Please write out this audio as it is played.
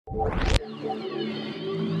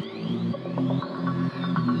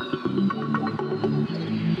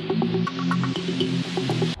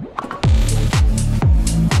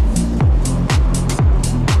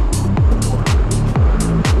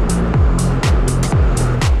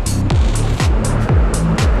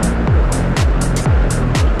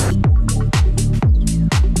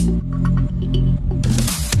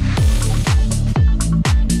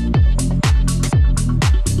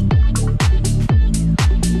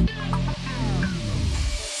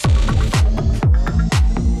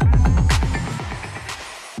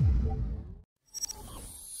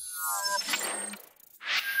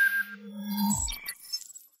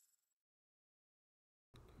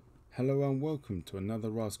Hello and welcome to another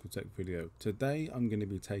Rascal Tech video. Today I'm going to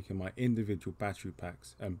be taking my individual battery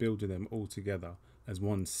packs and building them all together as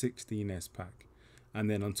one 16S pack. And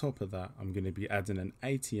then on top of that I'm going to be adding an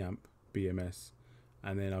 80 amp BMS,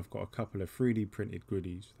 and then I've got a couple of 3D printed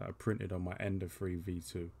goodies that are printed on my Enduro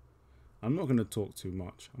V2. I'm not going to talk too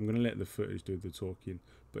much, I'm going to let the footage do the talking,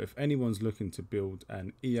 but if anyone's looking to build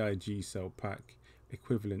an EIG cell pack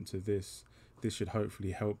equivalent to this should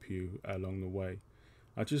hopefully help you along the way.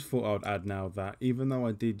 I just thought I would add now that even though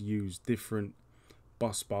I did use different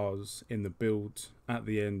bus bars in the build, at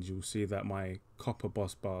the end you'll see that my copper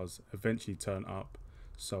bus bars eventually turn up.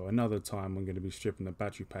 So another time I'm going to be stripping the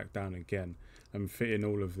battery pack down again and fitting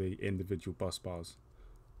all of the individual bus bars.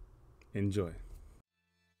 Enjoy.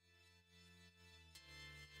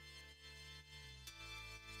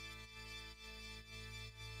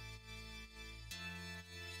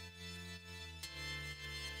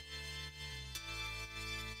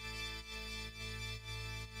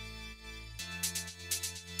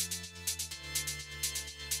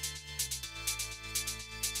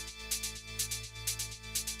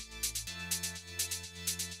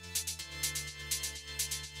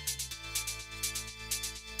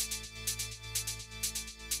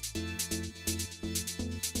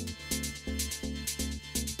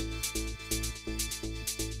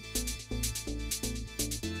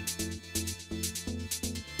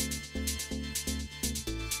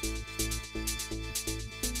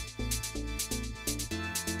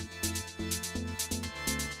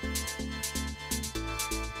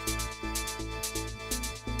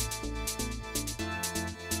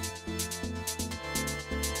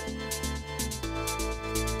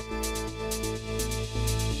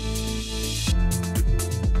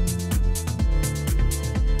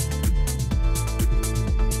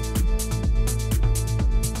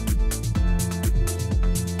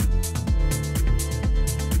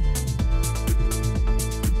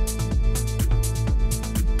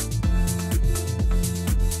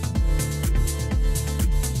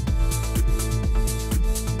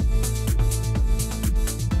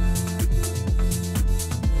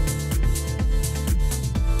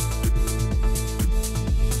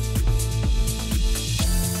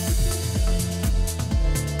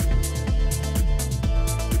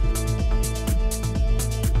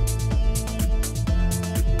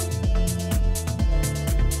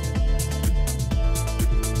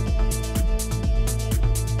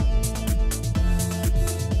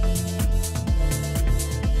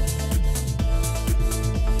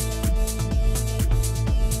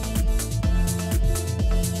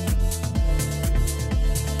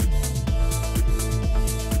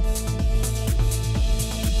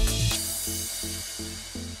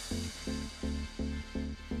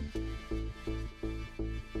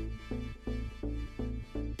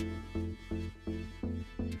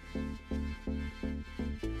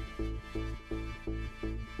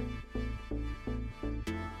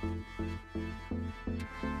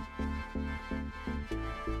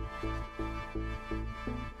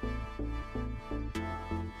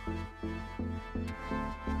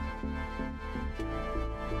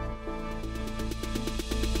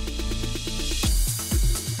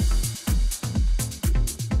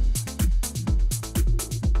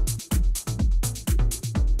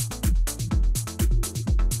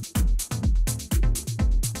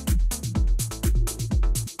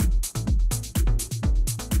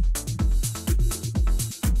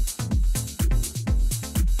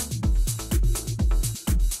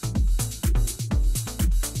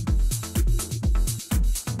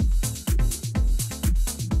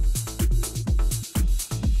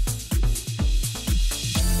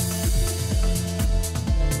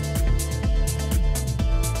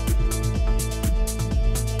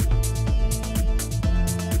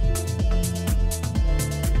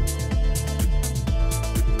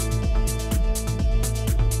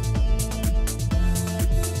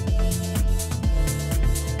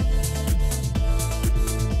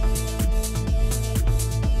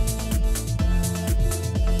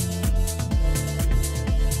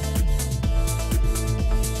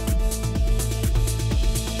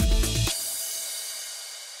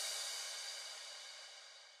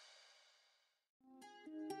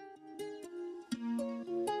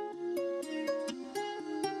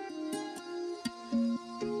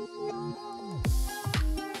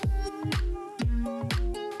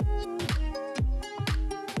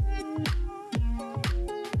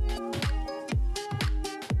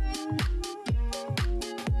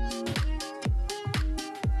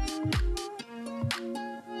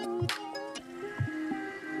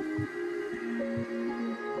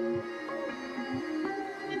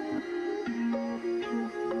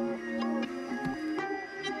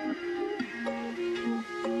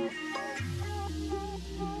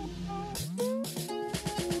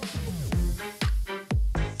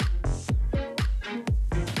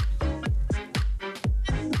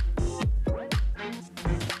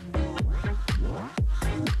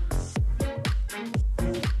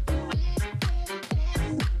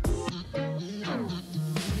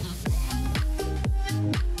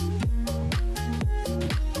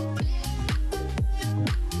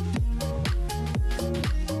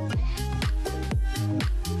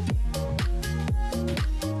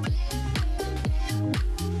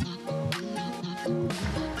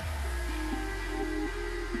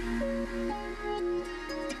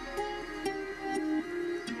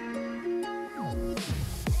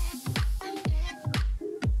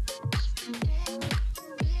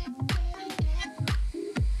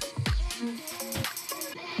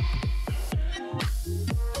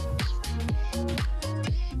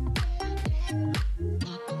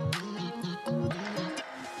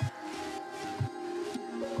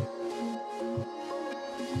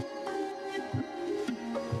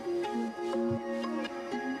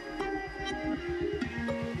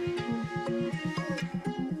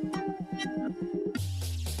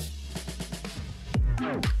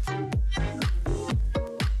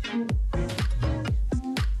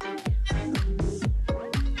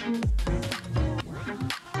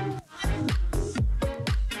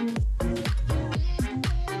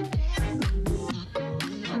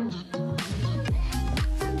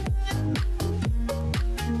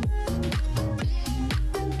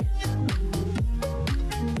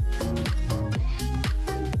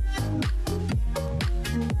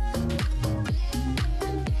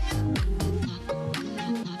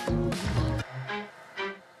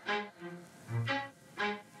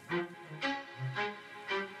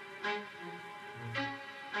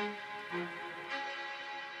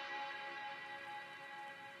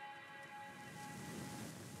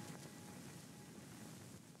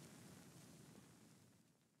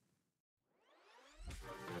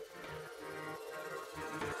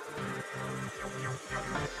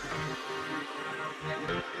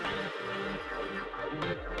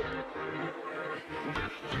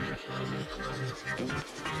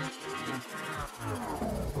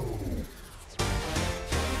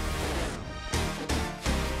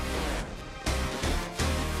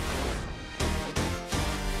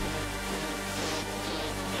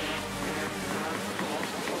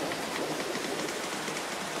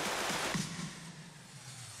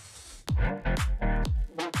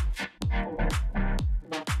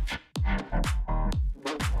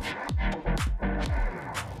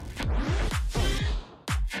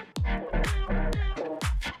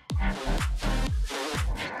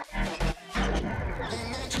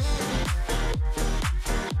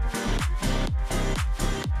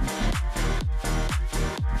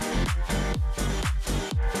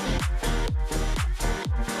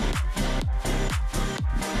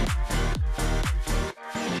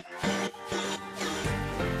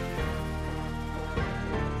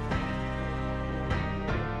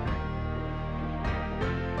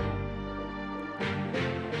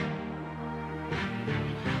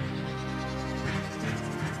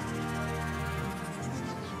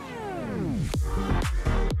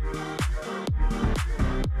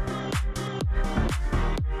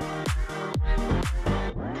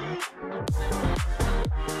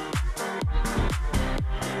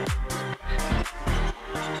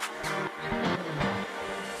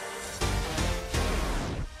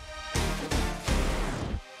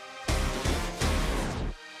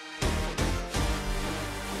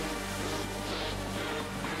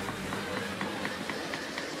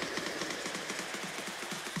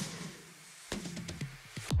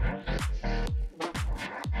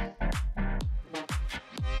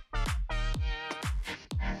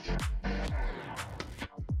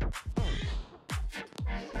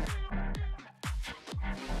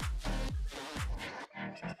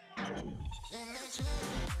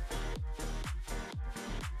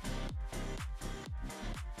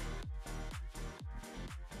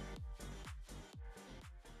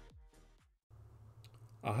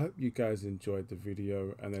 I hope you guys enjoyed the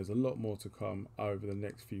video, and there's a lot more to come over the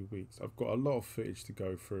next few weeks. I've got a lot of footage to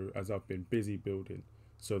go through as I've been busy building.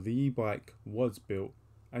 So the e-bike was built.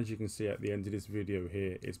 As you can see at the end of this video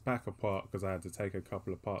here, it's back apart because I had to take a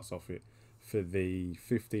couple of parts off it for the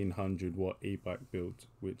 1500 watt e-bike build,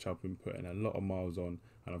 which I've been putting a lot of miles on,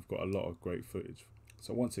 and I've got a lot of great footage.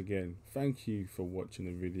 So once again, thank you for watching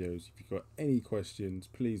the videos. If you've got any questions,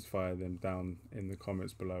 please fire them down in the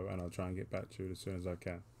comments below and I'll try and get back to you as soon as I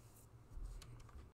can.